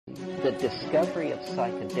the discovery of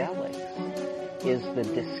psychedelics is the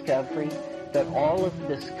discovery that all of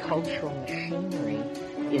this cultural machinery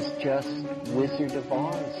is just Wizard of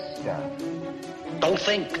Oz stuff. Don't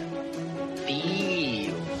think.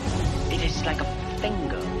 Feel. It is like a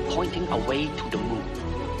finger pointing away to the moon.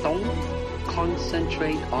 Don't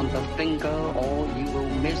concentrate on the finger or you will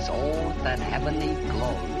miss all that heavenly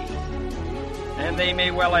glory. And they may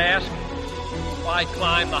well ask, why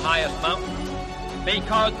climb the highest mountain?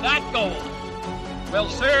 Because that goal will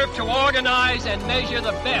serve to organize and measure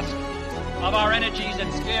the best of our energies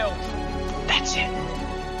and skills. That's it.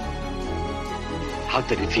 How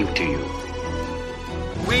did it feel to you?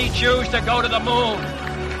 We choose to go to the moon.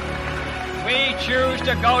 We choose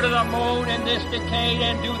to go to the moon in this decade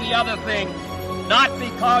and do the other thing. Not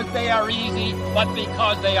because they are easy, but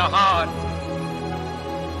because they are hard.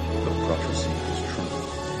 The prophecy is true.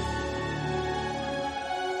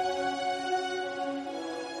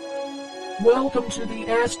 Welcome to the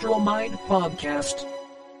Astral Mind Podcast.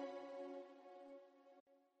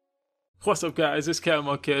 What's up, guys? It's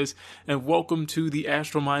Melkez, and welcome to the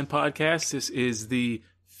Astral Mind Podcast. This is the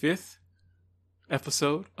 5th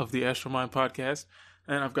episode of the Astral Mind Podcast,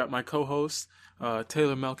 and I've got my co-host,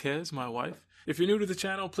 Taylor Melkez, my wife. If you're new to the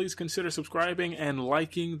channel, please consider subscribing and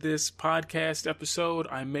liking this podcast episode.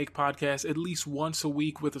 I make podcasts at least once a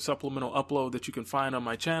week with a supplemental upload that you can find on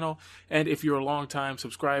my channel. And if you're a long-time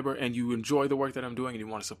subscriber and you enjoy the work that I'm doing and you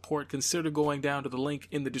want to support, consider going down to the link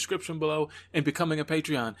in the description below and becoming a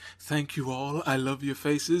Patreon. Thank you all. I love your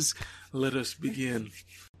faces. Let us begin.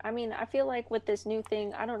 I mean, I feel like with this new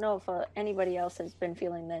thing, I don't know if anybody else has been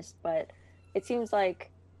feeling this, but it seems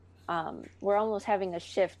like we're almost having a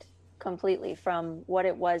shift completely from what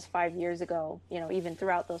it was 5 years ago, even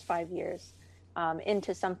throughout those 5 years,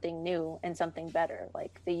 into something new and something better.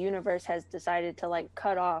 Like the universe has decided to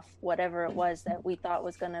cut off whatever it was that we thought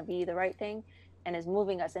was going to be the right thing and is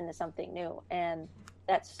moving us into something new. And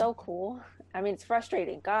that's so cool. I mean, it's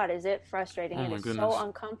frustrating. God, is it frustrating? Oh, and it's goodness. so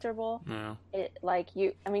uncomfortable. Yeah.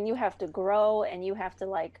 You have to grow and you have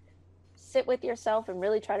to sit with yourself and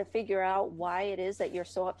really try to figure out why it is that you're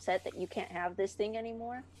so upset that you can't have this thing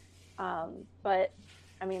anymore. But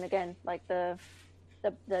I mean, again, the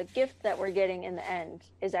gift that we're getting in the end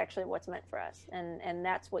is actually what's meant for us. And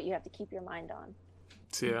that's what you have to keep your mind on.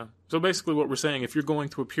 Yeah. So basically what we're saying, if you're going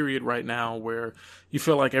through a period right now where you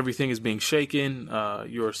feel like everything is being shaken,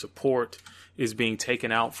 your support is being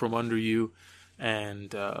taken out from under you,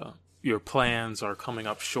 and your plans are coming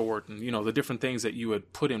up short, and, the different things that you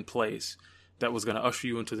had put in place that was going to usher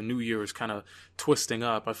you into the new year is kind of twisting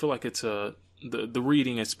up. I feel like it's the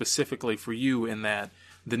reading is specifically for you in that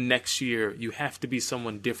the next year you have to be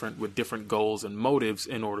someone different with different goals and motives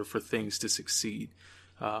in order for things to succeed.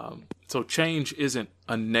 So change isn't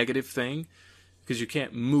a negative thing because you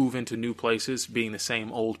can't move into new places being the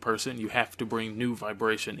same old person. You have to bring new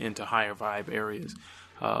vibration into higher vibe areas.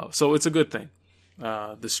 So it's a good thing.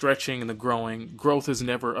 The stretching and the growth is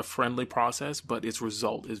never a friendly process, but its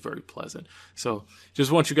result is very pleasant. So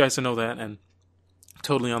just want you guys to know that, and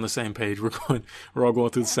totally on the same page. We're all going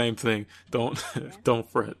through the same thing. Don't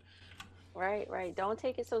fret. Right. Don't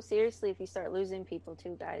take it so seriously if you start losing people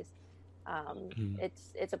too, guys.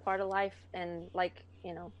 It's a part of life, and like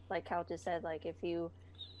Cal just said, if you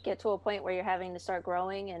get to a point where you're having to start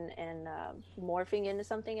growing and morphing into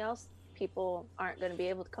something else, people aren't going to be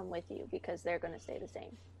able to come with you because they're going to stay the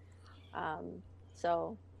same.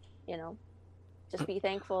 So just be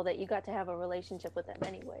thankful that you got to have a relationship with them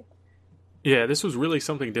anyway. Yeah, this was really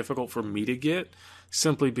something difficult for me to get,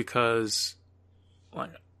 simply because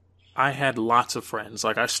I had lots of friends.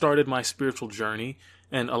 I started my spiritual journey,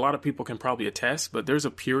 and a lot of people can probably attest, but there's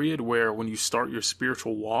a period where when you start your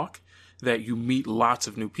spiritual walk that you meet lots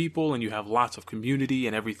of new people and you have lots of community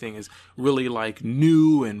and everything is really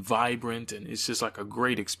new and vibrant, and it's just a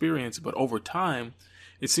great experience. But over time,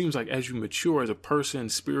 it seems like as you mature as a person,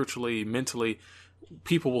 spiritually, mentally,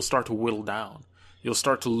 people will start to whittle down. You'll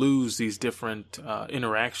start to lose these different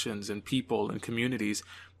interactions and people and communities,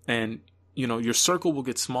 and your circle will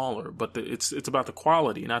get smaller. But it's about the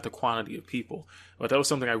quality, not the quantity of people. But that was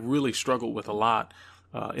something I really struggled with a lot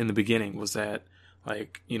in the beginning. Was that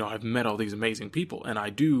I've met all these amazing people, and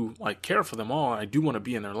I do care for them all. And I do want to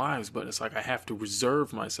be in their lives, but it's I have to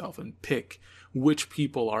reserve myself and pick which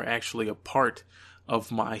people are actually a part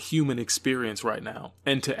of my human experience right now,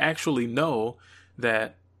 and to actually know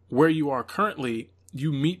that where you are currently,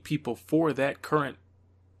 you meet people for that current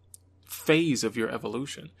phase of your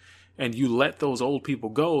evolution, and you let those old people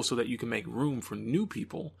go so that you can make room for new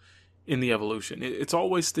people in the evolution. It's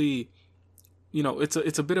always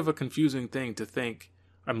it's a bit of a confusing thing to think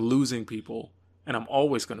I'm losing people and I'm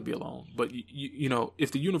always going to be alone. But you know,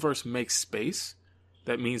 if the universe makes space,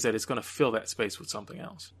 that means that it's going to fill that space with something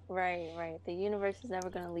else. Right. The universe is never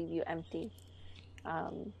going to leave you empty.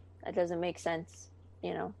 That doesn't make sense.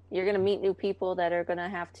 You know, you're going to meet new people that are going to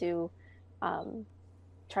have to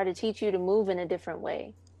try to teach you to move in a different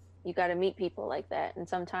way. You got to meet people like that. And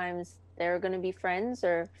sometimes they're going to be friends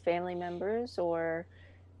or family members or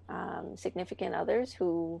significant others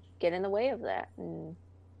who get in the way of that. And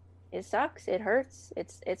it sucks. It hurts.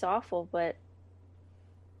 It's awful, but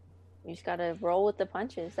you just got to roll with the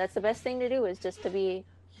punches. That's the best thing to do, is just to be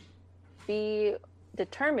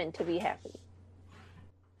determined to be happy.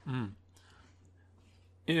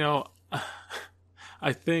 You know,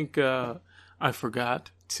 I think I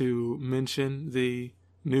forgot to mention the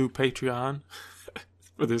new Patreon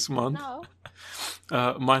for this month.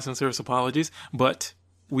 No. My sincerest apologies, but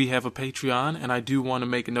we have a Patreon, and I do want to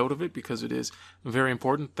make a note of it because it is very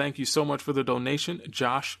important. Thank you so much for the donation,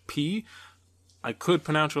 Josh P. I could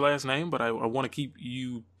pronounce your last name, but I want to keep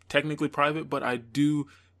you technically private, but I do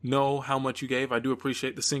know how much you gave. I do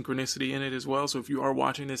appreciate the synchronicity in it as well. So if you are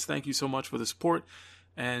watching this, thank you so much for the support.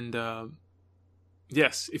 And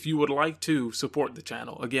yes, if you would like to support the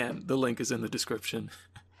channel, again, the link is in the description.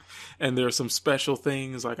 And there are some special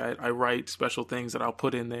things, like I write special things that I'll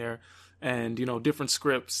put in there, and, you know, different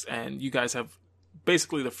scripts, and you guys have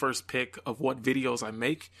basically the first pick of what videos I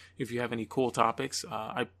make. If you have any cool topics,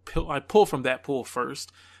 I pull from that pool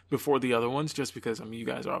first before the other ones, just because, I mean, you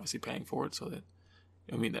guys are obviously paying for it, so that,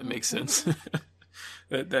 I mean, that makes sense.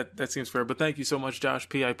 that seems fair. But thank you so much, Josh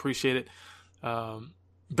P. I appreciate it.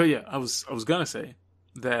 But yeah, I was gonna say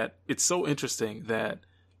that it's so interesting that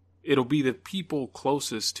it'll be the people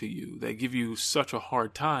closest to you that give you such a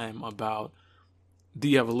hard time about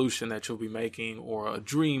the evolution that you'll be making or a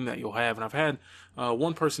dream that you'll have. And I've had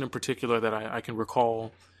one person in particular that I can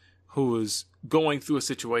recall who was going through a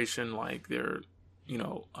situation like they're, you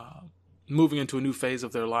know, moving into a new phase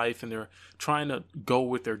of their life, and they're trying to go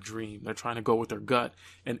with their dream. They're trying to go with their gut,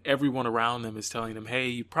 and everyone around them is telling them, hey,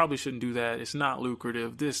 you probably shouldn't do that. It's not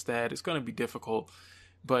lucrative, this, that, it's going to be difficult.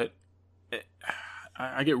 But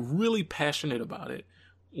I get really passionate about it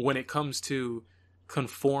when it comes to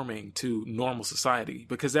conforming to normal society,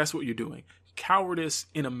 because that's what you're doing. Cowardice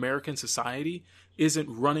in American society isn't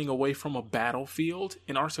running away from a battlefield.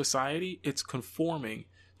 In our society, it's conforming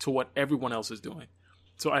to what everyone else is doing.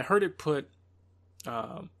 So I heard it put,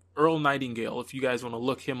 Earl Nightingale, if you guys want to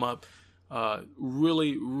look him up,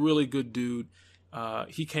 really, really good dude.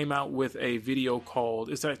 He came out with a video called,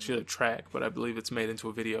 it's actually a track, but I believe it's made into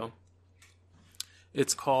a video.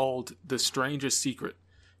 It's called The Strangest Secret.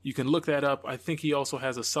 You can look that up. I think he also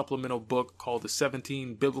has a supplemental book called The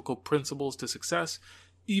 17 Biblical Principles to Success.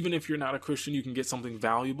 Even if you're not a Christian, you can get something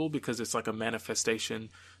valuable because it's like a manifestation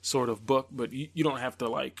sort of book, but you don't have to,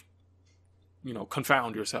 like, you know,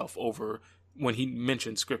 confound yourself over when he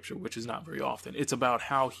mentions scripture, which is not very often. It's about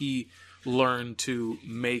how he learned to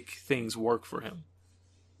make things work for him.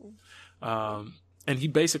 And he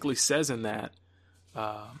basically says in that,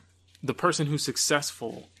 the person who's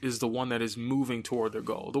successful is the one that is moving toward their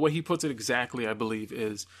goal. The way he puts it exactly, I believe,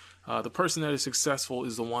 is the person that is successful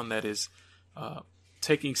is the one that is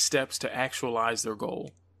taking steps to actualize their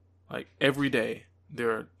goal. Like every day,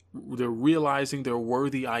 they're realizing their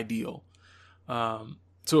worthy ideal.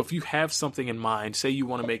 So if you have something in mind, say you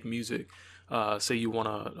want to make music, say you want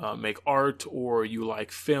to make art, or you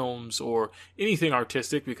like films or anything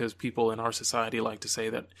artistic, because people in our society like to say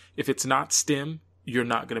that if it's not STEM, you're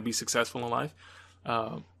not going to be successful in life.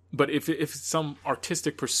 But if it's some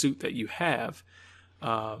artistic pursuit that you have,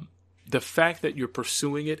 the fact that you're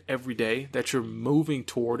pursuing it every day, that you're moving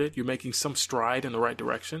toward it, you're making some stride in the right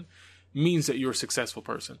direction, means that you're a successful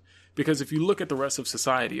person. Because if you look at the rest of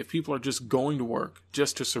society, if people are just going to work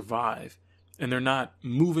just to survive, and they're not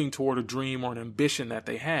moving toward a dream or an ambition that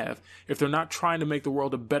they have, if they're not trying to make the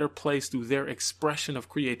world a better place through their expression of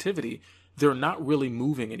creativity, they're not really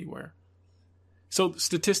moving anywhere. So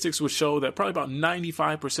statistics would show that probably about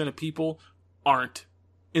 95% of people aren't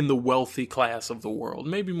in the wealthy class of the world.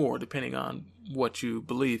 Maybe more, depending on what you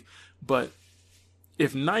believe. But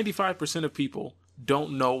if 95% of people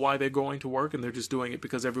don't know why they're going to work, and they're just doing it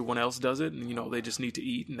because everyone else does it, and, you know, they just need to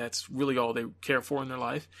eat, and that's really all they care for in their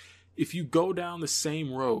life. If you go down the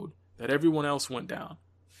same road that everyone else went down,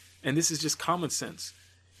 and this is just common sense,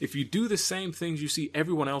 if you do the same things you see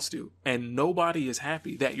everyone else do, and nobody is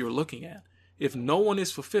happy that you're looking at, if no one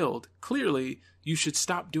is fulfilled, clearly you should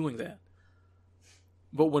stop doing that.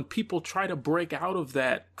 But when people try to break out of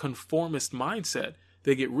that conformist mindset,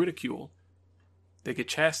 they get ridiculed, they get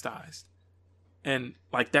chastised, And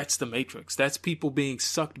like, that's the Matrix. That's people being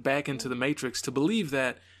sucked back into the Matrix to believe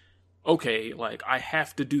that, okay, like, I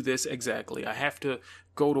have to do this exactly. I have to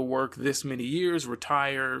go to work this many years,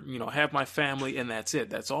 retire, have my family, and that's it.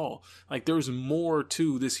 That's all. Like, there's more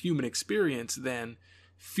to this human experience than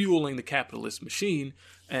fueling the capitalist machine.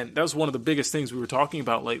 And that was one of the biggest things we were talking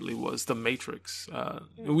about lately was the Matrix.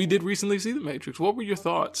 We did recently see the Matrix. What were your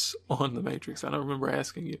thoughts on the Matrix? I don't remember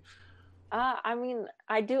asking you. I mean,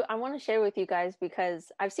 I want to share with you guys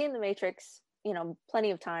because I've seen the Matrix,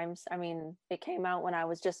 plenty of times. I mean, it came out when I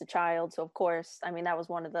was just a child. So of course, I mean, that was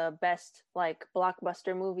one of the best like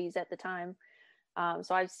blockbuster movies at the time.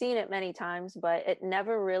 So I've seen it many times, but it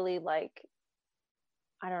never really like,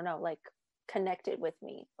 I don't know, like connected with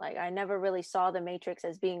me. Like I never really saw the Matrix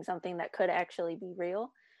as being something that could actually be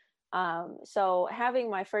real. So having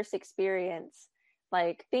my first experience,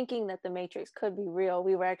 like thinking that the Matrix could be real,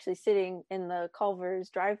 we were actually sitting in the Culver's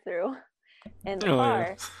drive-thru in the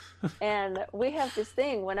car. Yeah. And we have this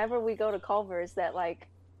thing whenever we go to Culver's that like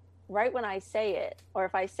right when I say it, or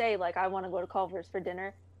if I say like I want to go to Culver's for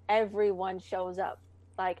dinner, everyone shows up.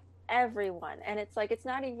 Like everyone. And it's like, it's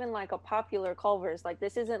not even like a popular Culver's. Like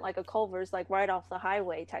this isn't like a Culver's like right off the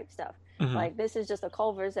highway type stuff. Mm-hmm. Like this is just a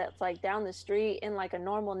Culver's that's like down the street in like a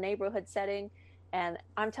normal neighborhood setting. And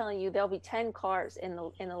I'm telling you, there'll be 10 cars in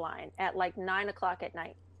the line at like 9:00 at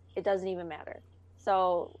night. It doesn't even matter.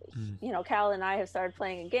 So, Cal and I have started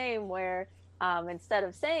playing a game where instead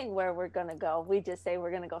of saying where we're going to go, we just say we're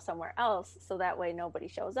going to go somewhere else. So that way nobody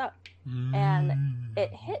shows up. And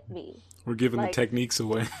it hit me. We're giving the techniques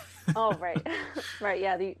away. Oh, right. Right.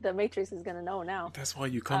 Yeah. The Matrix is going to know now. That's why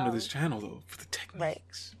you come to this channel, though, for the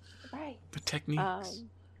techniques. Right. The techniques.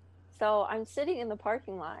 So I'm sitting in the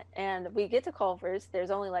parking lot and we get to Culver's. There's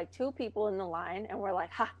only like 2 people in the line and we're like,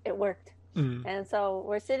 ha, it worked. Mm. And so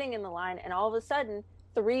we're sitting in the line and all of a sudden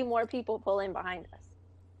 3 more people pull in behind us.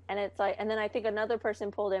 And it's like, and then I think another person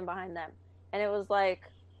pulled in behind them. And it was like,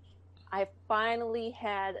 I finally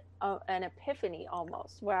had an epiphany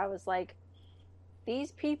almost where I was like,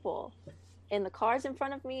 these people in the cars in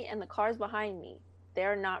front of me and the cars behind me,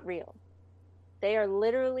 they're not real. They are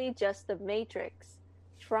literally just the Matrix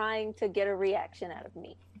trying to get a reaction out of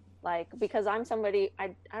me. Like, because I'm somebody,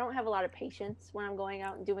 I don't have a lot of patience when I'm going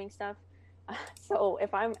out and doing stuff. So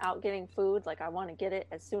if I'm out getting food, like I want to get it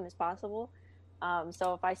as soon as possible.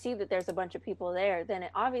 So if I see that there's a bunch of people there, then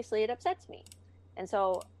obviously it upsets me. And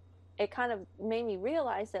so it kind of made me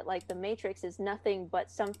realize that like the Matrix is nothing but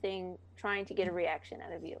something trying to get a reaction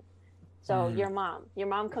out of you. So your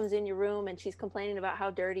mom comes in your room and she's complaining about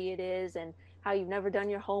how dirty it is and how you've never done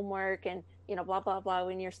your homework and, blah, blah, blah,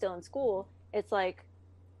 when you're still in school. It's like,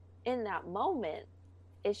 in that moment,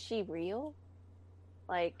 is she real?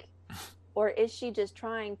 Like, or is she just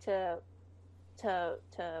trying to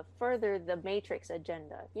further the Matrix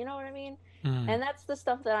agenda? You know what I mean? And that's the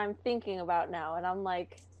stuff that I'm thinking about now. And I'm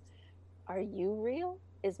like, are you real?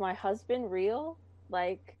 Is my husband real?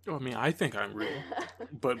 Like, I mean, I think I'm real,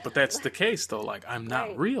 but that's the case though. Like, I'm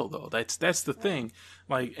not real though. That's the thing.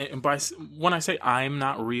 Like, and when I say I'm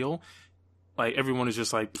not real, like everyone is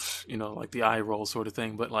just like, like the eye roll sort of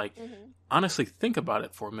thing. But like, honestly, think about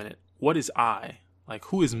it for a minute. What is I? Like,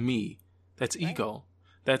 who is me? That's ego.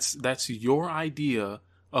 That's your idea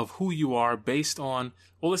of who you are based on,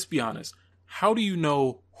 well, let's be honest. How do you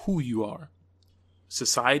know who you are?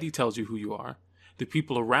 Society tells you who you are. The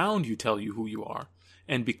people around you tell you who you are.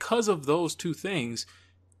 And because of those two things,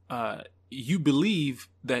 you believe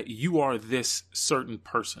that you are this certain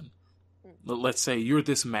person. Let's say you're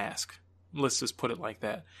this mask. Let's just put it like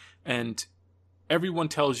that. And everyone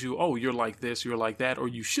tells you, oh, you're like this, you're like that, or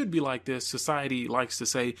you should be like this. Society likes to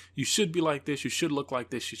say, you should be like this, you should look like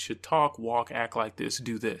this, you should talk, walk, act like this,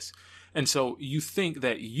 do this. And so you think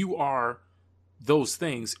that you are those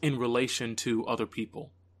things in relation to other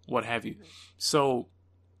people, what have you. So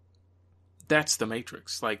that's the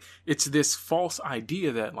Matrix. Like, it's this false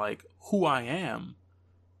idea that, like, who I am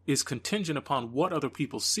is contingent upon what other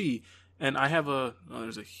people see. And I have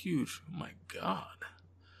there's a huge, oh my God.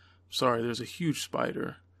 Sorry, there's a huge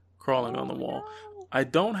spider crawling on the wall. No. I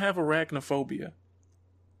don't have arachnophobia,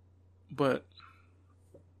 but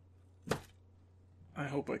I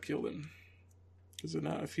hope I killed him. Because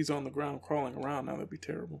if he's on the ground crawling around now, that'd be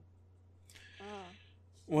terrible. Oh.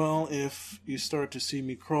 Well, if you start to see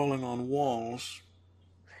me crawling on walls,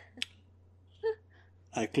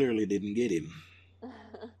 I clearly didn't get him.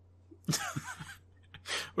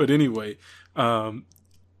 But anyway,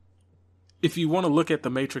 if you want to look at the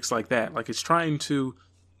Matrix like that, like it's trying to,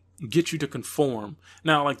 get you to conform.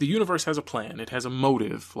 Now, like, the universe has a plan. It has a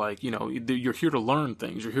motive. Like, you're here to learn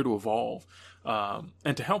things. You're here to evolve,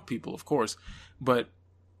 and to help people, of course. But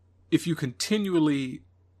if you continually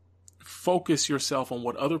focus yourself on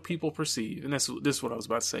what other people perceive, and this is what I was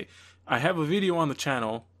about to say. I have a video on the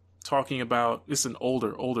channel talking about, this is an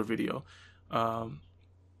older video,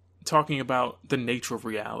 talking about the nature of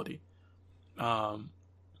reality. And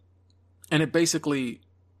it basically,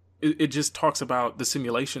 it just talks about the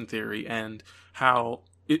simulation theory and how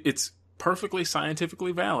it's perfectly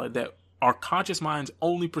scientifically valid that our conscious minds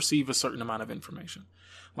only perceive a certain amount of information.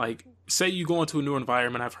 Like, say you go into a new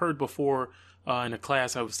environment. I've heard before in a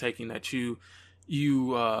class I was taking that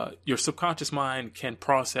your subconscious mind can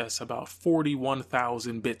process about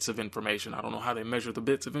 41,000 bits of information. I don't know how they measure the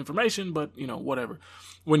bits of information, but whatever.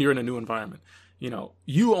 When you're in a new environment,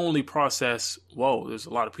 you only process, whoa, there's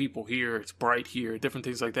a lot of people here, it's bright here, different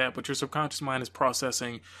things like that. But your subconscious mind is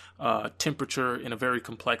processing temperature in a very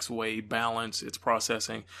complex way, balance. It's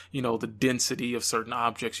processing, the density of certain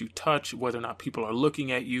objects you touch, whether or not people are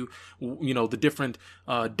looking at you, the different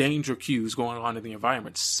danger cues going on in the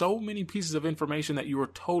environment. So many pieces of information that you are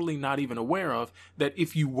totally not even aware of, that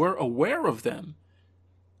if you were aware of them,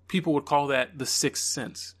 people would call that the sixth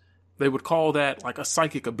sense. They would call that like a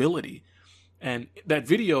psychic ability. And that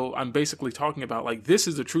video, I'm basically talking about, like, this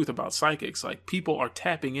is the truth about psychics. Like, people are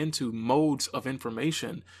tapping into modes of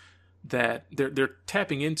information that they're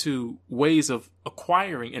tapping into ways of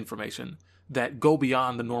acquiring information that go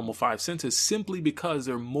beyond the normal five senses simply because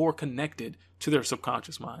they're more connected to their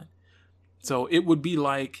subconscious mind. So it would be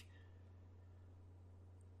like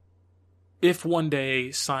if one day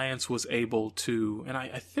science was able to, and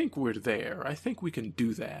I think we're there, I think we can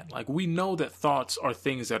do that. Like, we know that thoughts are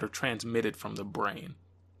things that are transmitted from the brain.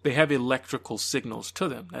 They have electrical signals to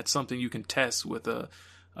them. That's something you can test with an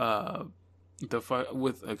MRI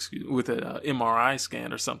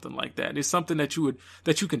scan or something like that. It's something that you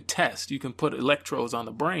can test. You can put electrodes on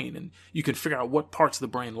the brain and you can figure out what parts of the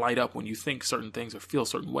brain light up when you think certain things or feel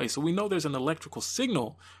certain ways. So we know there's an electrical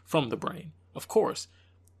signal from the brain, of course.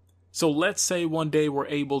 So let's say one day we're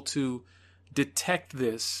able to detect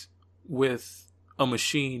this with a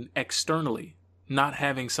machine externally, not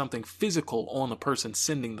having something physical on the person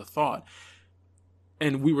sending the thought.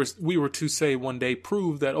 And we were to say one day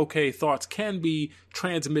prove that, okay, thoughts can be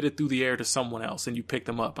transmitted through the air to someone else and you pick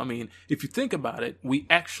them up. I mean, if you think about it, we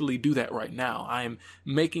actually do that right now. I am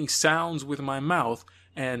making sounds with my mouth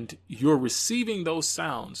and you're receiving those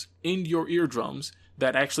sounds in your eardrums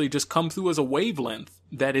that actually just come through as a wavelength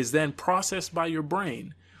that is then processed by your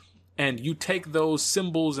brain. And you take those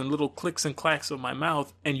symbols and little clicks and clacks of my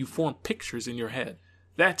mouth and you form pictures in your head.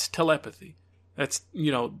 That's telepathy. That's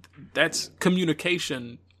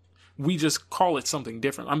communication. We just call it something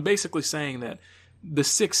different. I'm basically saying that the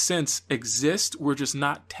sixth sense exists. We're just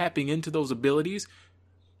not tapping into those abilities.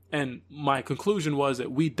 And my conclusion was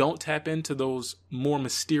that we don't tap into those more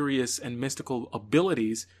mysterious and mystical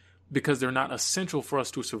abilities because they're not essential for us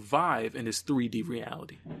to survive in this 3D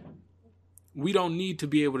reality. We don't need to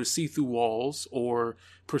be able to see through walls or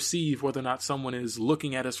perceive whether or not someone is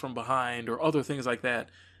looking at us from behind or other things like that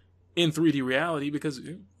in 3D reality because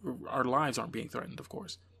our lives aren't being threatened, of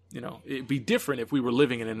course. It'd be different if we were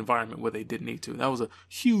living in an environment where they didn't need to. That was a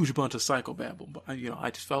huge bunch of psychobabble, but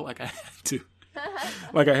I just felt like I had to.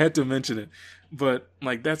 Like I had to mention it. But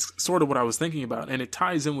like that's sort of what I was thinking about. And it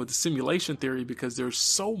ties in with the simulation theory because there's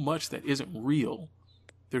so much that isn't real.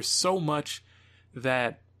 There's so much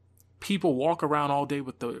that people walk around all day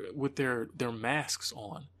with their masks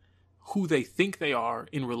on, who they think they are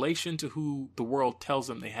in relation to who the world tells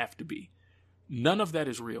them they have to be. None of that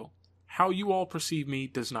is real. How you all perceive me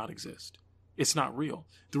does not exist. It's not real.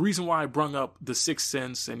 The reason why I brung up the sixth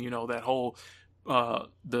sense and that whole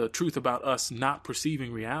the truth about us not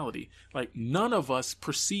perceiving reality. Like, none of us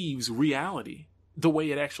perceives reality the way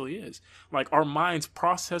it actually is. Like, our minds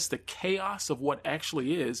process the chaos of what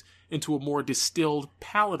actually is into a more distilled,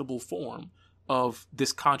 palatable form of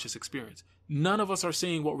this conscious experience. None of us are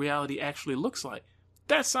seeing what reality actually looks like.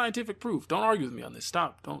 That's scientific proof. Don't argue with me on this.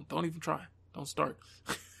 Stop. Don't even try. Don't start.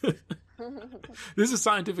 This is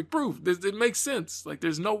scientific proof. It makes sense. Like,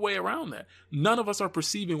 there's no way around that. None of us are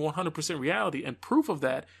perceiving 100% reality. And proof of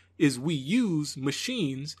that is we use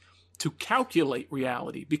machines to calculate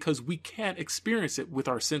reality because we can't experience it with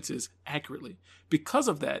our senses accurately. Because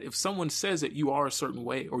of that, if someone says that you are a certain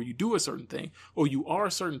way or you do a certain thing or you are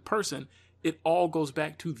a certain person, it all goes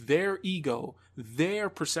back to their ego, their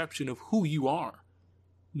perception of who you are.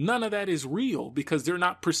 None of that is real because they're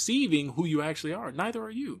not perceiving who you actually are. Neither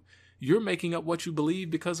are you. you're making up what you believe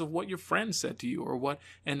because of what your friend said to you or what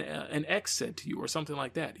an ex said to you or something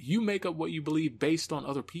like that. You make up what you believe based on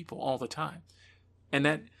other people all the time. And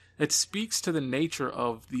that speaks to the nature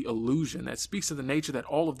of the illusion. That speaks to the nature that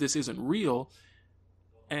all of this isn't real.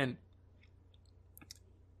 And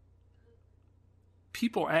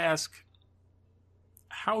people ask,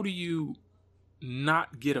 how do you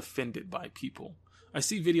not get offended by people? I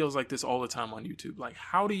see videos like this all the time on YouTube. Like,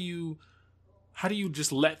 how do you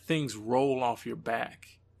just let things roll off your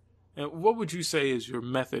back? And what would you say is your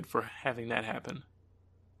method for having that happen?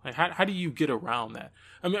 Like, how do you get around that?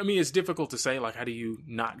 I mean, it's difficult to say, like, how do you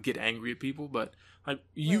not get angry at people? But, like,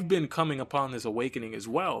 you've been coming upon this awakening as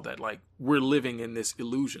well, that, like, we're living in this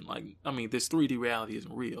illusion. Like, I mean, this 3D reality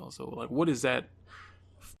isn't real. So, like, what is that?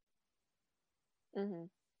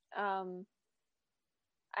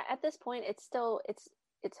 At this point, it's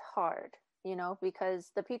hard,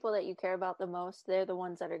 because the people that you care about the most, they're the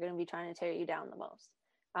ones that are going to be trying to tear you down the most.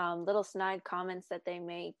 Little snide comments that they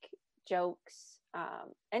make, jokes,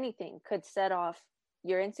 anything could set off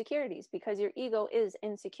your insecurities, because your ego is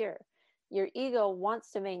insecure. Your ego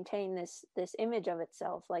wants to maintain this image of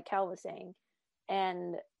itself, like Cal was saying.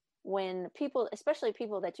 And when people, especially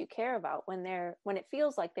people that you care about, when it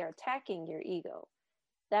feels like they're attacking your ego,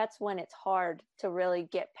 that's when it's hard to really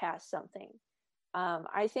get past something.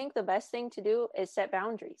 I think the best thing to do is set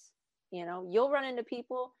boundaries. You'll run into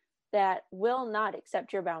people that will not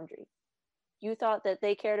accept your boundary. You thought that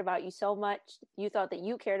they cared about you so much. You thought that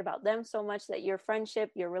you cared about them so much, that your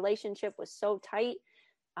friendship, your relationship was so tight.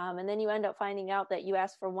 And then you end up finding out that you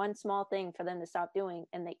asked for one small thing for them to stop doing,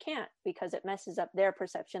 and they can't, because it messes up their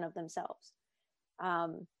perception of themselves.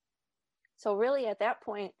 So really at that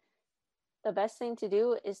point, the best thing to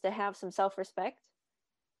do is to have some self-respect.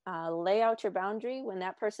 Lay out your boundary. When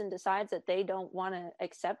that person decides that they don't want to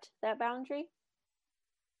accept that boundary,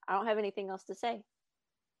 I don't have anything else to say.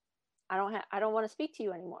 I don't want to speak to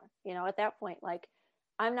you anymore. At that point, like,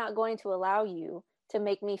 I'm not going to allow you to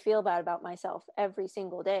make me feel bad about myself every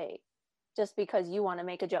single day just because you want to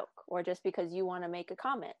make a joke or just because you want to make a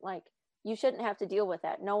comment. Like, you shouldn't have to deal with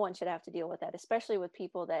that. No one should have to deal with that, especially with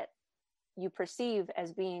people that you perceive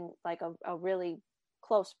as being like a really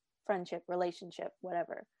close friendship, relationship,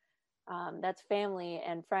 whatever. That's family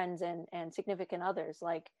and friends and significant others.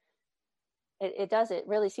 Like, it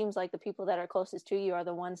really seems like the people that are closest to you are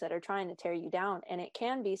the ones that are trying to tear you down. And it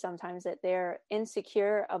can be sometimes that they're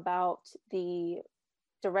insecure about the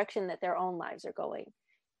direction that their own lives are going,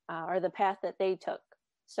 or the path that they took.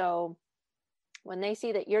 So when they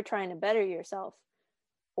see that you're trying to better yourself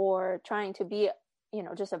or trying to be,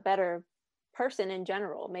 just a better person in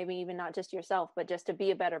general, maybe even not just yourself, but just to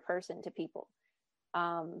be a better person to people,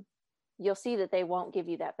 you'll see that they won't give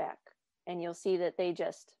you that back. And you'll see that they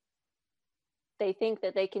think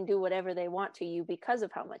that they can do whatever they want to you because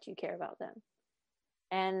of how much you care about them.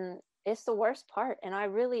 And it's the worst part. And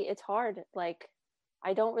it's hard. Like,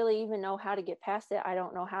 I don't really even know how to get past it. I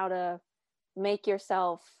don't know how to make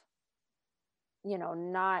yourself,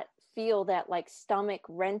 not feel that, like, stomach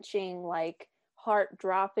wrenching, like heart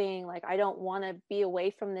dropping, like, I don't want to be away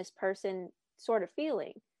from this person sort of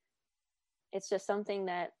feeling. It's just something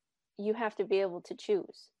that you have to be able to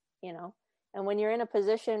choose, and when you're in a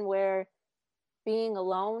position where being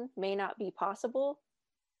alone may not be possible,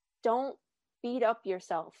 don't beat up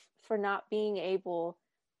yourself for not being able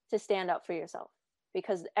to stand up for yourself,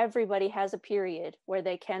 because everybody has a period where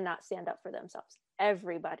they cannot stand up for themselves.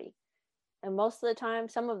 Everybody. And most of the time,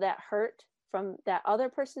 some of that hurt from that other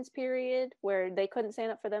person's period where they couldn't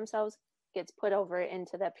stand up for themselves gets put over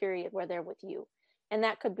into that period where they're with you. And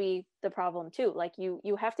that could be the problem too. Like, you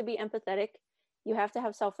have to be empathetic. You have to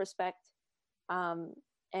have self-respect.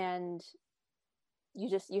 And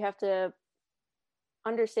you have to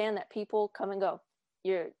understand that people come and go.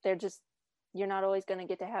 You're not always going to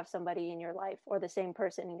get to have somebody in your life or the same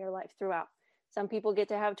person in your life throughout. Some people get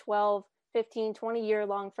to have 12, 15, 20 year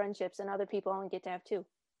long friendships, and other people only get to have 2.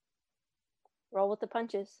 Roll with the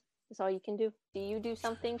punches. That's all you can do. Do you do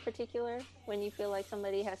something particular when you feel like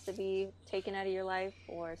somebody has to be taken out of your life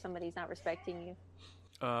or somebody's not respecting you?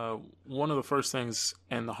 One of the first things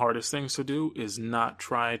and the hardest things to do is not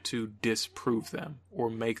try to disprove them or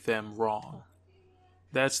make them wrong.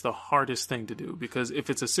 That's the hardest thing to do, because if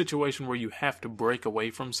it's a situation where you have to break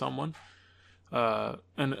away from someone,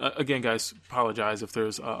 and again, guys, apologize if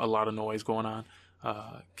there's a lot of noise going on.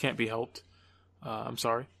 Can't be helped. I'm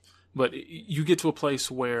sorry. But you get to a place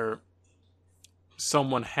where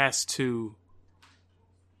someone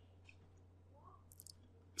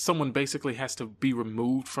basically has to be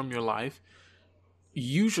removed from your life.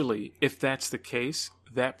 Usually, if that's the case,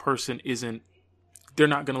 that person isn't they're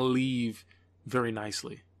not going to leave very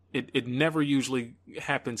nicely. It never usually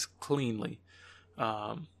happens cleanly.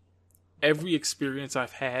 Every experience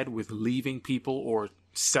I've had with leaving people or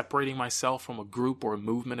separating myself from a group or a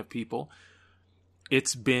movement of people,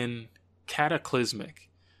 it's been cataclysmic.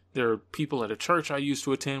 There are people at a church I used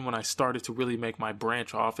to attend when I started to really make my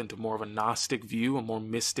branch off into more of a Gnostic view, a more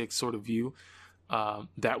mystic sort of view.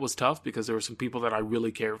 That was tough because there were some people that I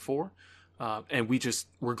really cared for. And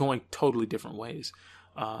we're going totally different ways.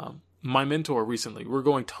 My mentor recently, we're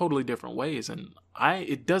going totally different ways. And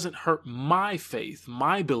it doesn't hurt my faith,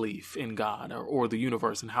 my belief in God or the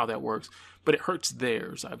universe and how that works, but it hurts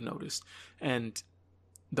theirs, I've noticed. And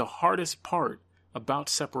the hardest part about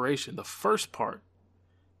separation, the first part,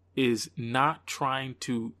 is not trying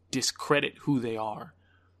to discredit who they are.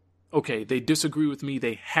 Okay, they disagree with me,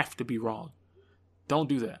 they have to be wrong. Don't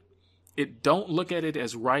do that. Don't look at it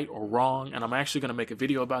as right or wrong, and I'm actually going to make a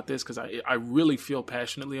video about this because I really feel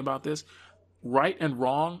passionately about this. Right and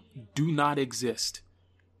wrong do not exist.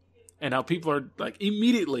 And now people are like,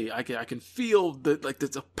 immediately, I can feel that, like,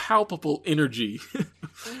 there's a palpable energy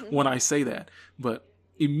when I say that. But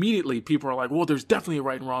immediately people are like, well, there's definitely a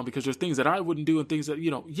right and wrong because there's things that I wouldn't do and things that,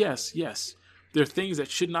 yes, there are things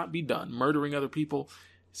that should not be done. Murdering other people,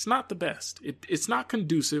 it's not the best. It's not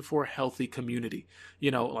conducive for a healthy community.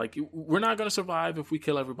 Like, we're not going to survive if we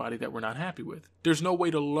kill everybody that we're not happy with. There's no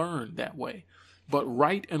way to learn that way. But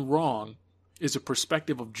right and wrong is a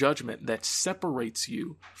perspective of judgment that separates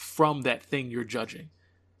you from that thing you're judging.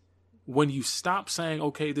 When you stop saying,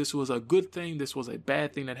 okay, this was a good thing, this was a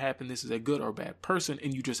bad thing that happened, this is a good or bad person,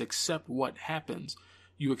 and you just accept what happens,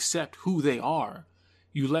 you accept who they are,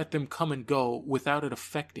 you let them come and go without it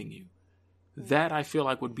affecting you. That, I feel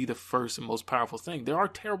like, would be the first and most powerful thing. There are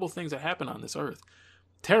terrible things that happen on this earth.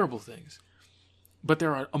 Terrible things. But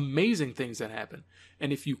there are amazing things that happen.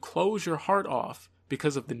 And if you close your heart off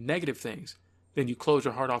because of the negative things, then you close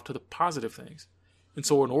your heart off to the positive things. And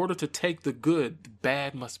so in order to take the good, the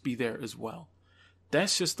bad must be there as well.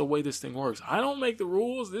 That's just the way this thing works. I don't make the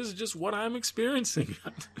rules. This is just what I'm experiencing.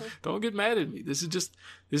 Don't get mad at me. This is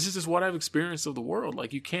just what I've experienced of the world.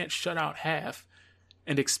 Like, you can't shut out half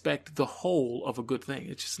and expect the whole of a good thing.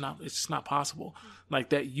 It's just not possible. Like,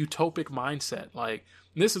 that utopic mindset. Like,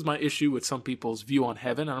 this is my issue with some people's view on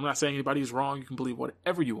heaven. And I'm not saying anybody is wrong. You can believe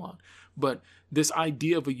whatever you want. But this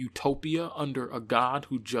idea of a utopia under a God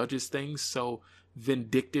who judges things so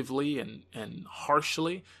vindictively and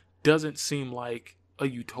harshly doesn't seem like a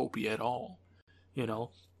utopia at all.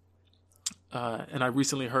 And I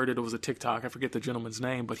recently heard it was a TikTok, I forget the gentleman's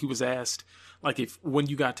name, but he was asked, like, if when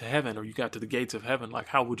you got to heaven or you got to the gates of heaven, like,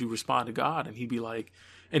 how would you respond to God? And he'd be like,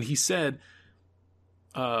 and he said,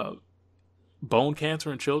 bone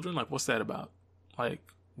cancer in children, like, what's that about? Like,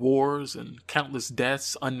 wars and countless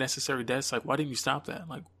deaths, unnecessary deaths. Like, why didn't you stop that?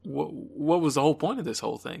 Like, what was the whole point of this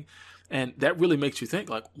whole thing? And that really makes you think,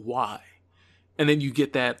 like, why? And then you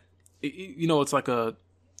get that, it's like a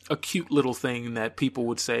cute little thing that people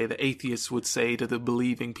would say, the atheists would say to the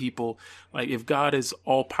believing people, like, if God is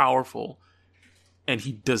all powerful and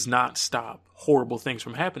he does not stop horrible things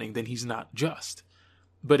from happening, then he's not just.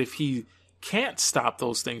 But if he can't stop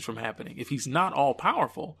those things from happening, if he's not all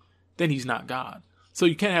powerful, then he's not God. So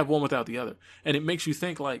you can't have one without the other. And it makes you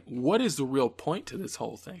think, like, what is the real point to this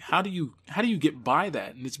whole thing? How do you get by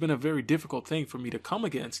that? And it's been a very difficult thing for me to come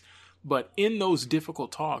against. But in those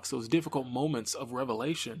difficult talks, those difficult moments of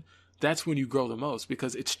revelation, that's when you grow the most,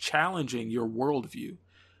 because it's challenging your worldview.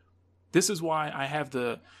 This is why I have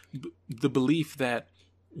the belief that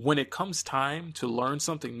when it comes time to learn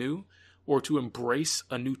something new or to embrace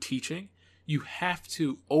a new teaching, you have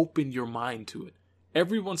to open your mind to it.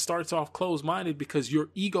 Everyone starts off closed-minded because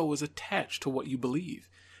your ego is attached to what you believe.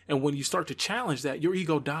 And when you start to challenge that, your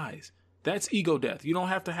ego dies. That's ego death. You don't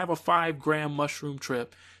have to have a 5-gram mushroom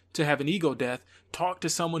trip to have an ego death. Talk to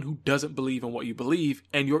someone who doesn't believe in what you believe,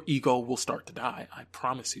 and your ego will start to die. I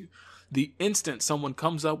promise you. The instant someone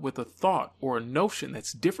comes up with a thought or a notion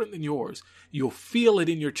that's different than yours, you'll feel it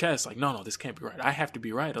in your chest, like, no, this can't be right. I have to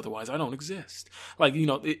be right, otherwise I don't exist. Like,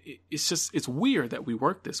 it's weird that we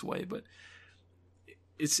work this way, but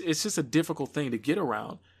it's just a difficult thing to get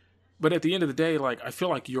around. But at the end of the day, like, I feel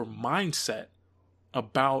like your mindset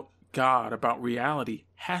about God, about reality,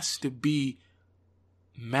 has to be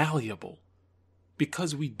malleable,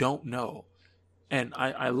 because we don't know. And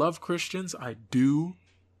I love Christians, I do.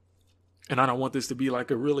 And I don't want this to be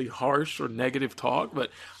like a really harsh or negative talk,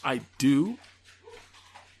 but I do.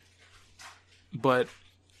 But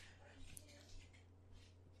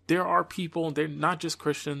there are people, they're not just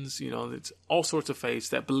Christians, it's all sorts of faiths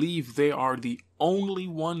that believe they are the only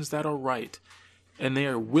ones that are right. And they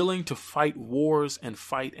are willing to fight wars and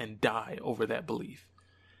fight and die over that belief.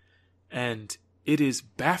 And it is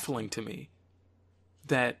baffling to me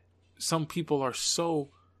that some people are so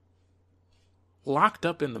locked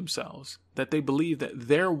up in themselves that they believe that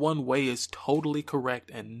their one way is totally correct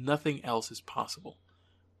and nothing else is possible.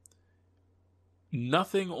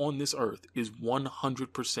 Nothing on this earth is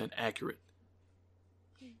 100% accurate.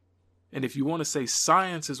 And if you want to say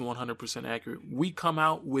science is 100% accurate, we come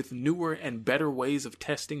out with newer and better ways of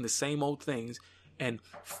testing the same old things and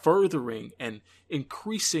furthering and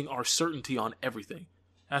increasing our certainty on everything.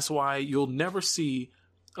 That's why you'll never see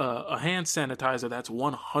a hand sanitizer that's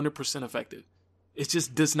 100% effective. It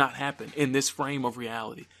just does not happen in this frame of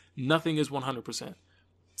reality. Nothing is 100%.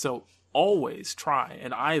 So always try,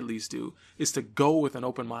 and I at least do, is to go with an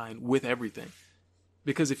open mind with everything.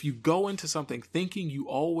 Because if you go into something thinking you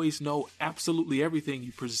always know absolutely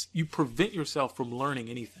everything, you prevent yourself from learning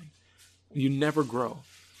anything. You never grow.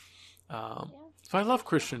 So I love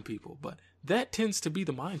Christian people, but that tends to be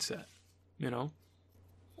the mindset, you know?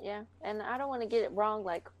 Yeah, and I don't want to get it wrong.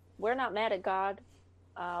 Like, we're not mad at God.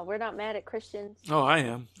 We're not mad at Christians. Oh, I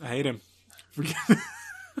am. I hate him.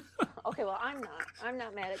 Okay, well, I'm not. I'm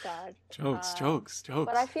not mad at God. Jokes.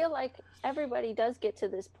 But I feel like everybody does get to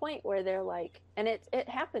this point where they're like, and it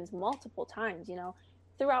happens multiple times, you know,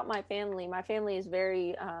 throughout my family. My family is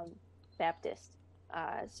very Baptist.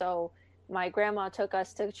 So my grandma took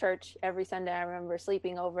us to church every Sunday. I remember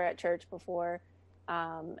sleeping over at church before.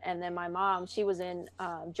 And then my mom, she was in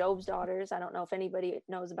Job's Daughters. I don't know if anybody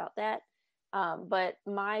knows about that. But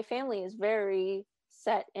my family is very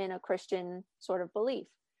set in a Christian sort of belief.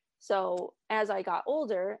 So as I got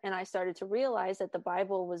older and I started to realize that the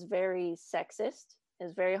Bible was very sexist, it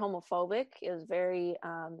was very homophobic, it was very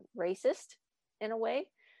racist in a way,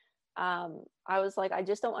 I was like, I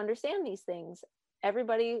just don't understand these things.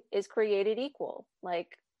 Everybody is created equal.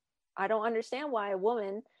 Like, I don't understand why a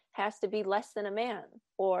woman has to be less than a man,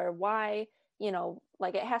 or why, you know,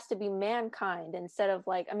 like it has to be mankind instead of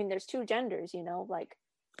like, I mean, there's two genders, you know, like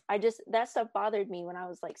that stuff bothered me when I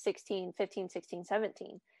was like 15, 16,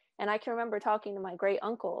 17. And I can remember talking to my great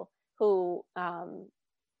uncle who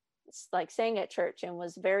like sang at church and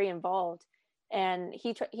was very involved. And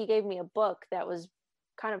he gave me a book that was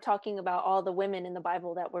kind of talking about all the women in the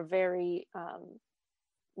Bible that were very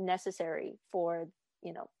necessary for,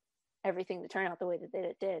 you know, everything to turn out the way that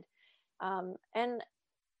it did. And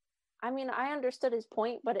I mean, I understood his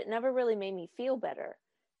point, but it never really made me feel better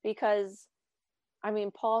because, I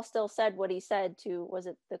mean, Paul still said what he said to, was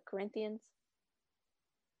it the Corinthians?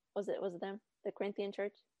 Was it them? The Corinthian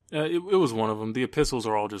church? It was one of them. The epistles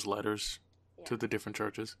are all just letters to the different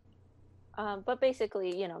churches. But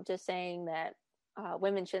basically, you know, just saying that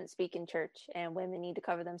women shouldn't speak in church and women need to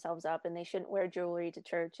cover themselves up and they shouldn't wear jewelry to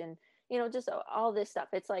church and, you know, just all this stuff.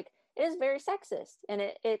 It's like, it is very sexist. And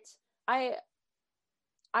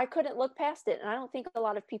I couldn't look past it. And I don't think a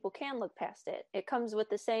lot of people can look past it. It comes with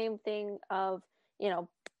the same thing of, you know,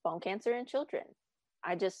 bone cancer in children.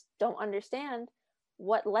 I just don't understand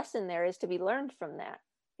what lesson there is to be learned from that,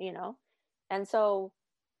 you know? And so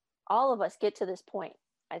all of us get to this point.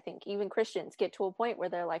 I think even Christians get to a point where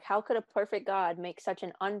they're like, how could a perfect God make such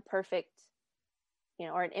an unperfect, you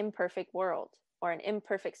know, or an imperfect world or an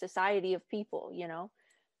imperfect society of people, you know?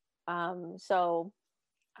 So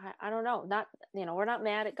I don't know, not, you know, we're not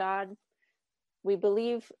mad at God. We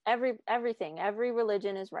believe everything, every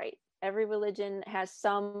religion is right. Every religion has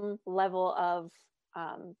some level of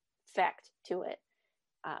fact to it.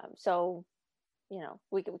 So, you know,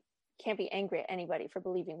 we can't be angry at anybody for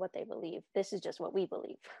believing what they believe. This is just what we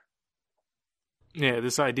believe. Yeah,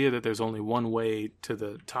 this idea that there's only one way to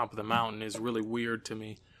the top of the mountain is really weird to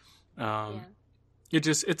me.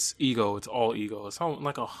 It's ego. It's all ego. It's all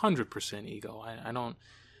like 100% ego. I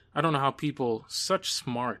don't know how people, such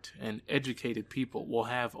smart and educated people, will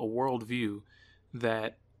have a worldview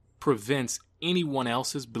that prevents anyone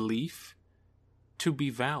else's belief to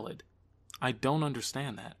be valid. I don't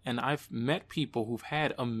understand that. And I've met people who've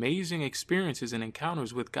had amazing experiences and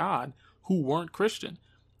encounters with God who weren't Christian.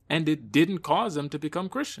 And it didn't cause them to become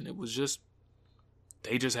Christian. It was just,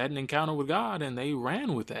 they just had an encounter with God and they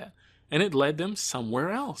ran with that. And it led them somewhere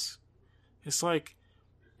else. It's like,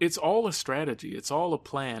 it's all a strategy. It's all a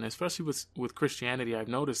plan. Especially with Christianity, I've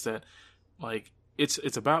noticed that, like,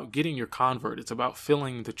 it's about getting your convert. It's about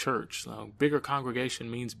filling the church. Bigger congregation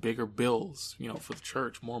means bigger bills, you know, for the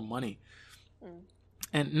church, more money.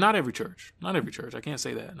 And not every church. I can't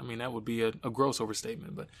say that. I mean, that would be a gross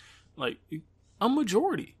overstatement. But, like, a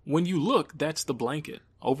majority. When you look, that's the blanket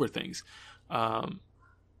over things.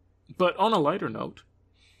 But on a lighter note,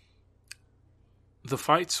 the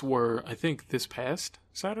fights were, I think, this past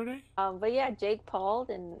Saturday. But yeah, Jake Paul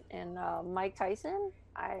and Mike Tyson.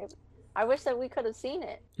 I wish that we could have seen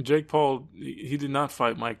it. Jake Paul, he did not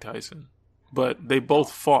fight Mike Tyson, but they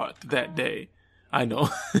both fought that day. I know.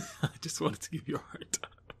 I just wanted to give you a hard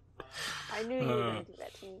time. I knew you were going to do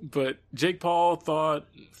that to me. But Jake Paul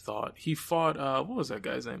he fought, what was that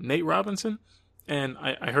guy's name? Nate Robinson? And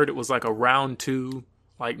I heard it was like a round 2,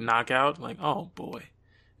 like knockout. Like, oh boy,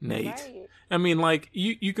 Nate. Right. I mean, like,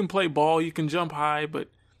 you can play ball, you can jump high, but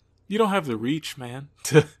you don't have the reach, man,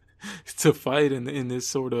 to fight in this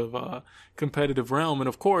sort of competitive realm. And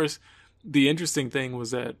of course, the interesting thing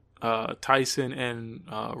was that Tyson and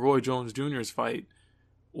Roy Jones Jr.'s fight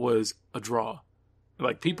was a draw.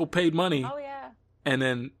 Like, people paid money. Oh yeah. And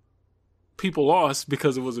then people lost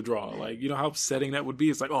because it was a draw. Like, you know how upsetting that would be?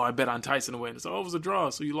 It's like, oh, I bet on Tyson to win. It's like, oh, it was a draw,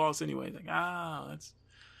 so you lost anyway. Like,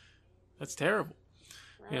 that's terrible.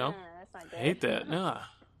 You know? That's not good. I hate that. Nah.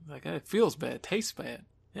 Like, it feels bad, tastes bad.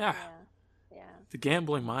 Yeah. Yeah. The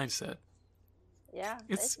gambling mindset. Yeah.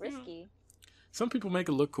 It's risky. Some people make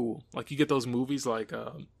it look cool. Like, you get those movies like,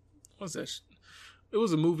 what's that? It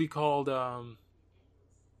was a movie called,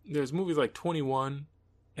 there's movies like 21,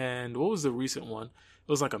 and what was the recent one? It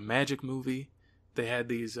was like a magic movie. They had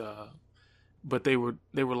these, but they were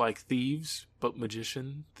like thieves, but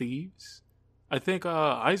magician thieves. I think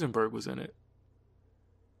Eisenberg was in it.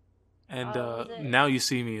 And Now You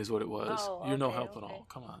See Me is what it was. Oh, You're no okay, help okay. at all.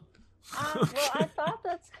 Come on. Well,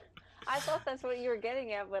 I thought that's what you were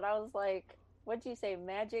getting at, but I was like, what'd you say?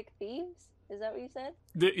 Magic thieves? Is that what you said?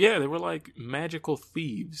 They were like magical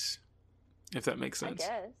thieves, if that makes sense. I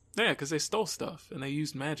guess. Yeah, because they stole stuff and they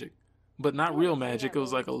used magic, but not real magic. It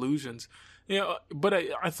was like illusions. Yeah, but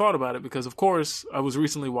I thought about it because, of course, I was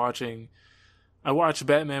recently I watched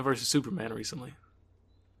Batman vs. Superman recently.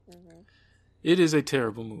 Mm-hmm. It is a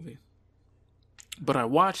terrible movie. But I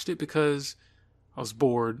watched it because I was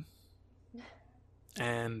bored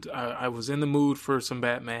and I was in the mood for some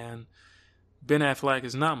Batman. Ben Affleck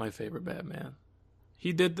is not my favorite Batman.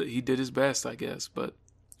 He did his best, I guess, but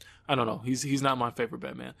I don't know. He's not my favorite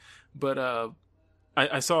Batman. But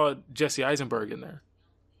I saw Jesse Eisenberg in there.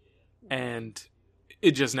 And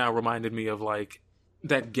it just now reminded me of like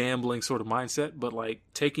that gambling sort of mindset, but like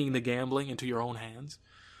taking the gambling into your own hands.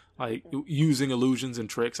 Like using illusions and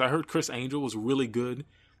tricks. I heard Chris Angel was really good.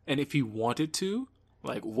 And if he wanted to,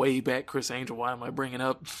 like way back Chris Angel, why am I bringing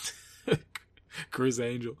up Chris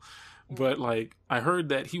Angel? But like I heard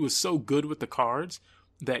that he was so good with the cards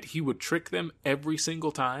that he would trick them every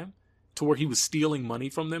single time to where he was stealing money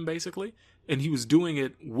from them basically. And he was doing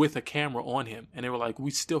it with a camera on him. And they were like,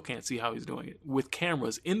 we still can't see how he's doing it. With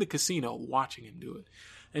cameras in the casino watching him do it.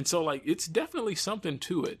 And so like it's definitely something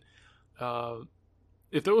to it.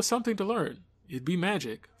 If there was something to learn, it'd be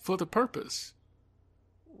magic for the purpose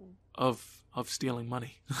of stealing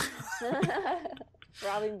money.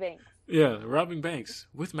 Robbing banks. Yeah, robbing banks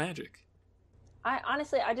with magic. I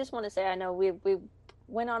just want to say, I know we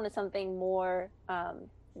went on to something more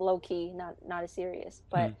low key, not as serious,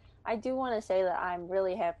 but I do want to say that I'm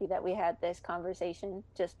really happy that we had this conversation,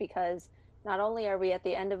 just because not only are we at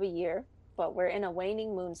the end of a year, but we're in a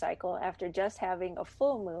waning moon cycle after just having a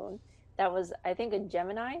full moon that was, I think, in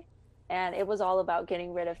Gemini, and it was all about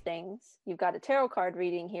getting rid of things. You've got a tarot card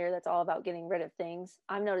reading here that's all about getting rid of things.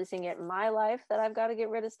 I'm noticing it in my life that I've got to get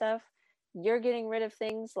rid of stuff. You're getting rid of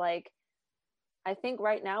things. Like, I think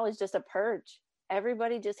right now is just a purge.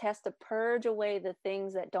 Everybody just has to purge away the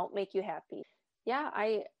things that don't make you happy. Yeah,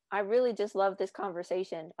 I really just love this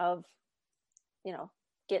conversation of, you know,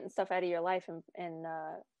 getting stuff out of your life, and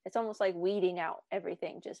it's almost like weeding out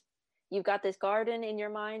everything. Just, you've got this garden in your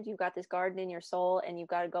mind, you've got this garden in your soul, and you've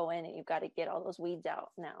got to go in and you've got to get all those weeds out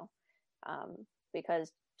now, because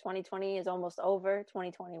 2020 is almost over.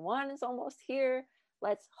 2021 is almost here.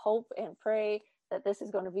 Let's hope and pray that this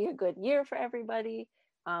is going to be a good year for everybody,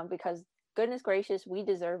 because goodness gracious, we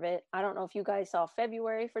deserve it. I don't know if you guys saw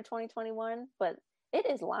February for 2021, but it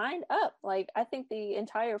is lined up. Like, I think the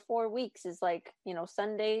entire 4 weeks is like, you know,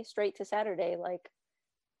 Sunday straight to Saturday. Like,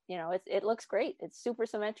 you know, it looks great. It's super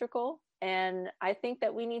symmetrical. And I think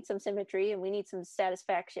that we need some symmetry and we need some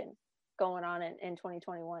satisfaction going on in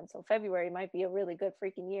 2021. So February might be a really good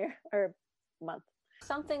freaking year or month.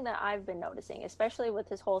 Something that I've been noticing, especially with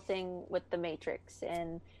this whole thing with the Matrix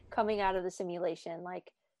and coming out of the simulation, like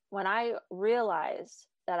when I realized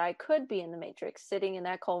that I could be in the Matrix sitting in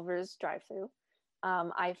that Culver's drive-thru,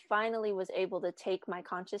 I finally was able to take my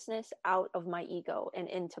consciousness out of my ego and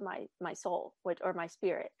into my soul, or my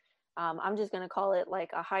spirit. I'm just going to call it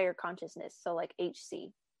like a higher consciousness. So like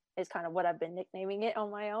HC is kind of what I've been nicknaming it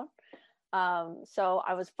on my own. So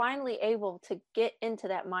I was finally able to get into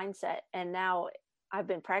that mindset, and now I've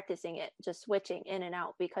been practicing it, just switching in and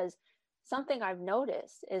out, because something I've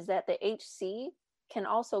noticed is that the HC can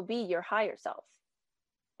also be your higher self.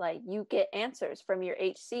 Like, you get answers from your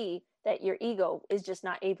HC that your ego is just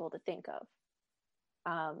not able to think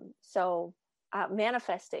of. So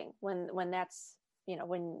manifesting, when that's,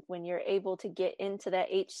 when you're able to get into that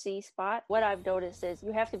HC spot, what I've noticed is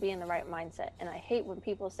you have to be in the right mindset. And I hate when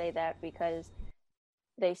people say that, because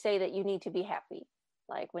they say that you need to be happy.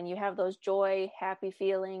 Like, when you have those joy, happy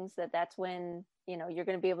feelings, that's when, you're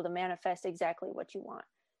going to be able to manifest exactly what you want.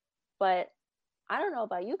 But I don't know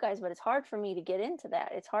about you guys, but it's hard for me to get into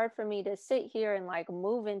that. It's hard for me to sit here and like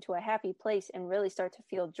move into a happy place and really start to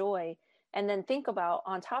feel joy, and then think about,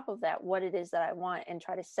 on top of that, what it is that I want, and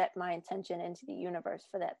try to set my intention into the universe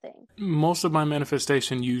for that thing. Most of my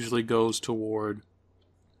manifestation usually goes toward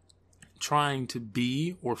trying to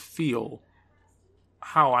be or feel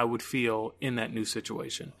how I would feel in that new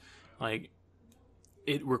situation. Like,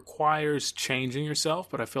 it requires changing yourself,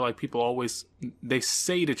 but I feel like people always, they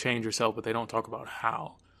say to change yourself, but they don't talk about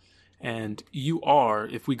how. And you are,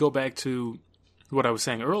 if we go back to what I was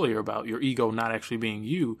saying earlier about your ego not actually being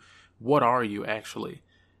you, what are you actually?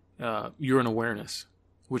 You're an awareness,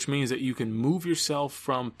 which means that you can move yourself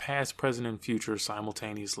from past, present, and future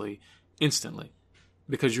simultaneously, instantly,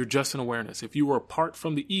 because you're just an awareness. If you were apart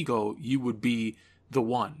from the ego, you would be the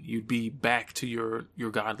one. You'd be back to your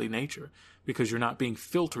godly nature, because you're not being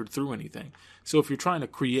filtered through anything. So if you're trying to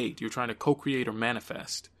create, you're trying to co-create or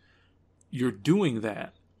manifest, you're doing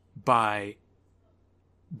that by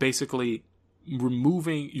basically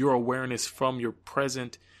removing your awareness from your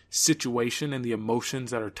present situation and the emotions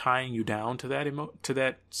that are tying you down to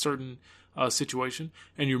that certain situation,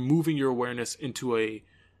 and you're moving your awareness into a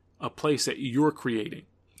place that you're creating.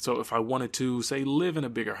 So if I wanted to, say, live in a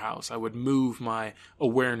bigger house, I would move my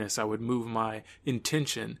awareness, I would move my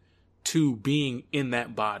intention to being in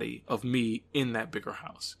that body of me in that bigger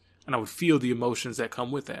house. And I would feel the emotions that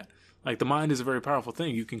come with that. Like, the mind is a very powerful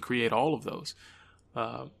thing. You can create all of those.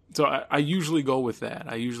 So I usually go with that.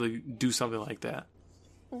 I usually do something like that.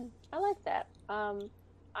 I like that.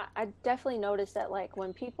 I definitely noticed that, like,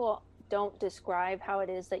 when people don't describe how it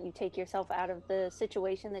is that you take yourself out of the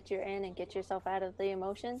situation that you're in and get yourself out of the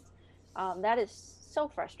emotions, that is so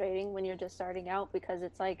frustrating when you're just starting out, because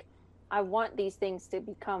it's like, I want these things to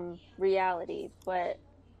become reality, but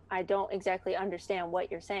I don't exactly understand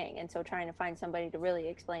what you're saying. And so trying to find somebody to really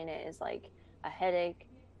explain it is like a headache.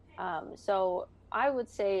 So I would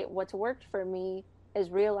say what's worked for me is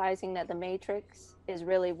realizing that the matrix is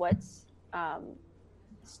really what's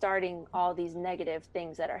starting all these negative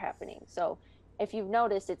things that are happening. So if you've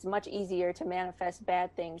noticed, it's much easier to manifest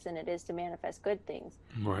bad things than it is to manifest good things.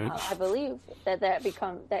 Right. I believe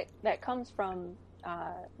that comes from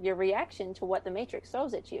your reaction to what the matrix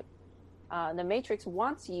throws at you. The matrix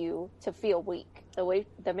wants you to feel weak.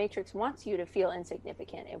 The matrix wants you to feel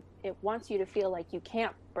insignificant. It wants you to feel like you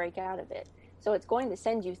can't break out of it. So it's going to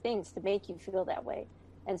send you things to make you feel that way.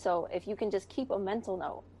 And so if you can just keep a mental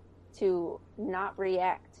note to not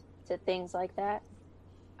react to things like that,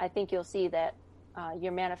 I think you'll see that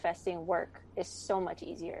your manifesting work is so much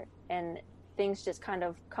easier, and things just kind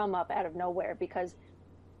of come up out of nowhere, because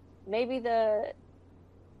maybe the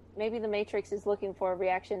matrix is looking for a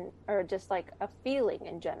reaction, or just like a feeling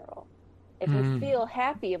in general. If you feel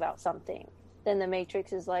happy about something, then the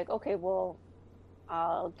matrix is like, okay, well,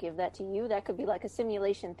 I'll give that to you. That could be like a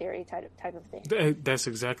simulation theory type of thing. That's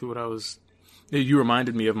exactly what you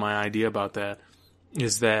reminded me of. My idea about that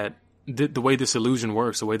is that the way this illusion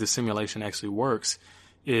works, the way the simulation actually works,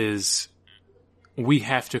 is we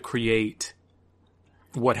have to create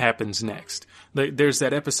what happens next. There's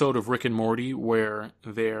that episode of Rick and Morty where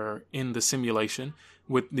they're in the simulation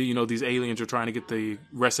with these aliens are trying to get the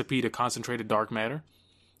recipe to concentrated dark matter,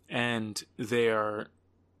 and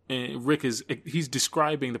he's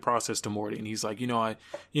describing the process to Morty, and he's like,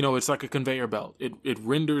 it's like a conveyor belt. It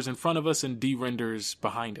renders in front of us and de-renders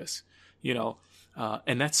behind us,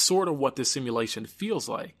 and that's sort of what this simulation feels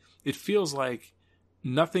like. It feels like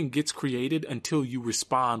nothing gets created until you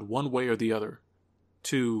respond one way or the other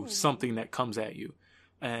to something that comes at you.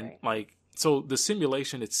 And so the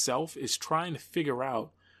simulation itself is trying to figure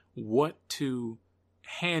out what to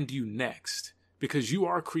hand you next, because you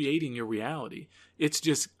are creating your reality. It's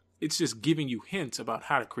just giving you hints about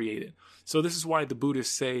how to create it. So this is why the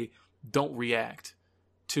Buddhists say, don't react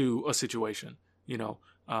to a situation.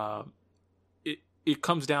 It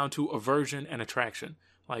comes down to aversion and attraction.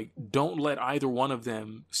 Like, don't let either one of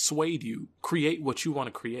them sway you. Create what you want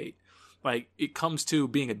to create. Like, it comes to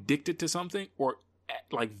being addicted to something or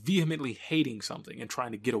like vehemently hating something and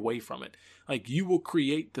trying to get away from it. Like, you will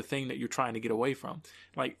create the thing that you're trying to get away from.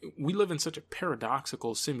 Like, we live in such a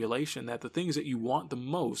paradoxical simulation that the things that you want the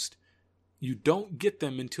most, you don't get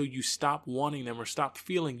them until you stop wanting them or stop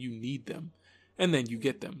feeling you need them. And then you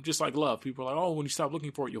get them. Just like love. People are like, oh, when you stop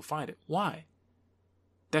looking for it, you'll find it. Why?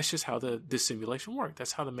 That's just how this simulation works.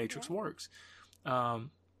 That's how the Matrix works.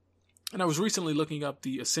 And I was recently looking up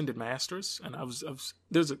the Ascended Masters, and I was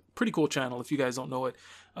there's a pretty cool channel. If you guys don't know it,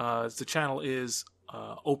 the channel is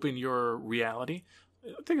Open Your Reality.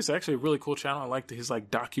 I think it's actually a really cool channel. I like his like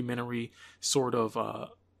documentary sort of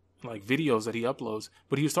like videos that he uploads.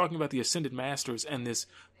 But he was talking about the Ascended Masters and this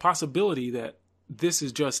possibility that this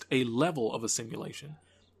is just a level of a simulation.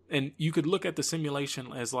 And you could look at the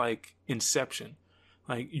simulation as like Inception.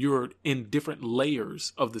 Like, you're in different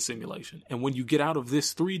layers of the simulation. And when you get out of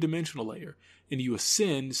this 3-dimensional layer and you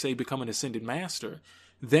ascend, say become an Ascended Master,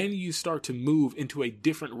 then you start to move into a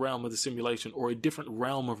different realm of the simulation or a different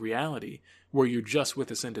realm of reality where you're just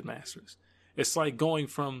with Ascended Masters. It's like going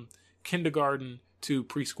from kindergarten to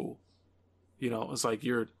preschool. You know, it's like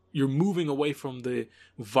you're moving away from the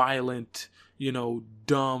violent,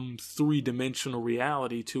 dumb 3-dimensional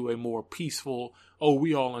reality to a more peaceful, oh,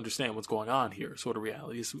 we all understand what's going on here sort of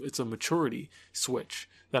reality. It's a maturity switch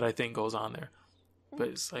that I think goes on there. But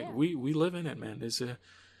it's like, we live in it, man.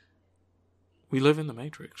 We live in the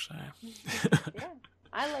Matrix. Yeah.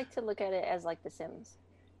 I like to look at it as like The Sims.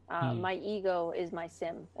 My ego is my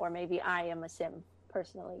sim, or maybe I am a sim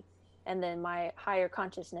personally. And then my higher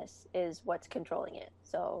consciousness is what's controlling it.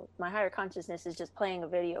 So my higher consciousness is just playing a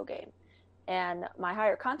video game. And my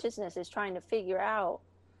higher consciousness is trying to figure out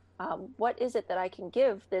what is it that I can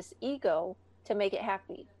give this ego to make it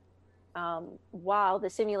happy, while the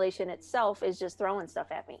simulation itself is just throwing stuff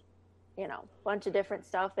at me, bunch of different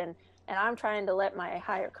stuff. And I'm trying to let my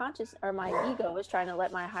higher conscious, or my ego is trying to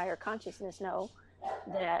let my higher consciousness know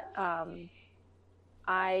that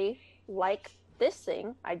I like this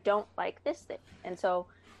thing, I don't like this thing. And so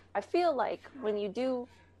I feel like when you do,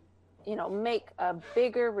 make a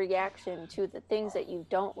bigger reaction to the things that you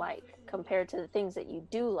don't like compared to the things that you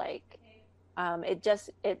do like,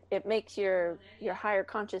 it makes your higher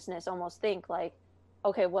consciousness almost think like,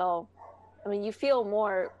 okay, well, I mean, you feel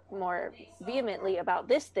more vehemently about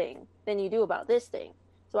this thing than you do about this thing.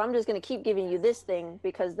 So I'm just going to keep giving you this thing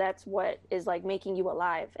because that's what is like making you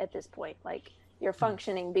alive at this point. Like, you're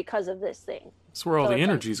functioning because of this thing. That's where all the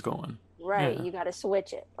energy's going. Right. Yeah. You got to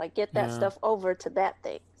switch it. Like, get that stuff over to that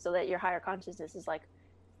thing so that your higher consciousness is like,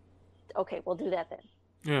 okay, we'll do that then.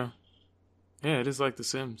 Yeah. Yeah, it is like The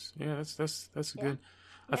Sims. Yeah, that's good.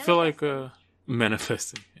 I feel like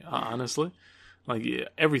manifesting, honestly. Like, yeah,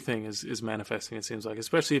 everything is manifesting, it seems like.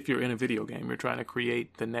 Especially if you're in a video game. You're trying to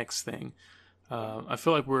create the next thing. I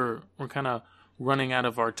feel like we're kind of running out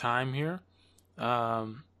of our time here.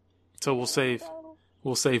 So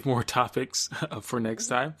we'll save more topics for next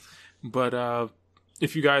time. But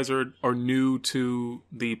if you guys are new to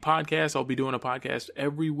the podcast, I'll be doing a podcast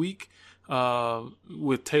every week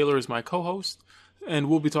with Taylor as my co-host. And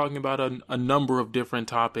we'll be talking about a number of different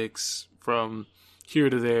topics from here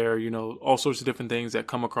to there, all sorts of different things that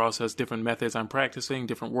come across as different methods I'm practicing,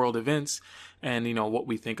 different world events, and, what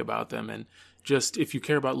we think about them. And just, if you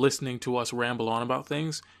care about listening to us ramble on about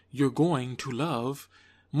things, you're going to love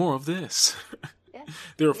more of this. Yeah.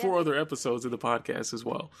 There are 4 other episodes of the podcast as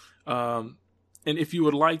well. And if you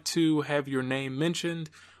would like to have your name mentioned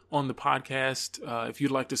on the podcast, if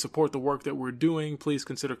you'd like to support the work that we're doing, please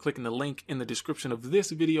consider clicking the link in the description of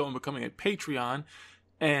this video and becoming a Patreon.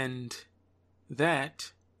 And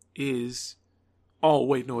that is... Oh,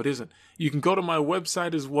 wait, no, it isn't. You can go to my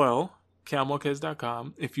website as well,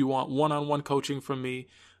 Melkez.com, if you want one-on-one coaching from me,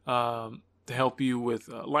 to help you with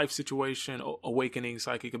life situation, awakening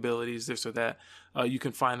psychic abilities, this or that. You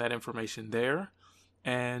can find that information there.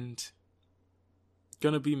 And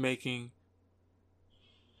going to be making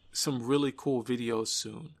some really cool videos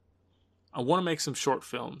soon. I want to make some short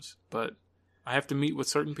films, but I have to meet with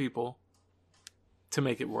certain people to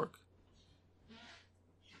make it work.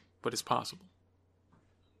 But it's possible.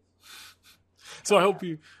 So I hope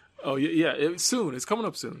you... Oh, yeah, soon. It's coming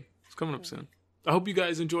up soon. I hope you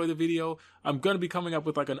guys enjoy the video. I'm going to be coming up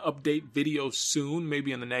with like an update video soon,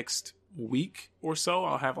 maybe in the next week or so.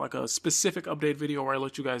 I'll have like a specific update video where I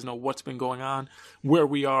let you guys know what's been going on, where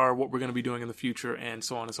we are, what we're going to be doing in the future, and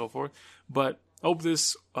so on and so forth. But I hope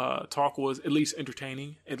this talk was at least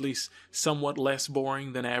entertaining, at least somewhat less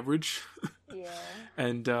boring than average. Yeah.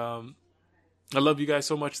 And I love you guys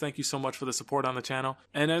so much. Thank you so much for the support on the channel.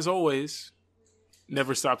 And as always,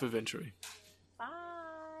 never stop adventuring.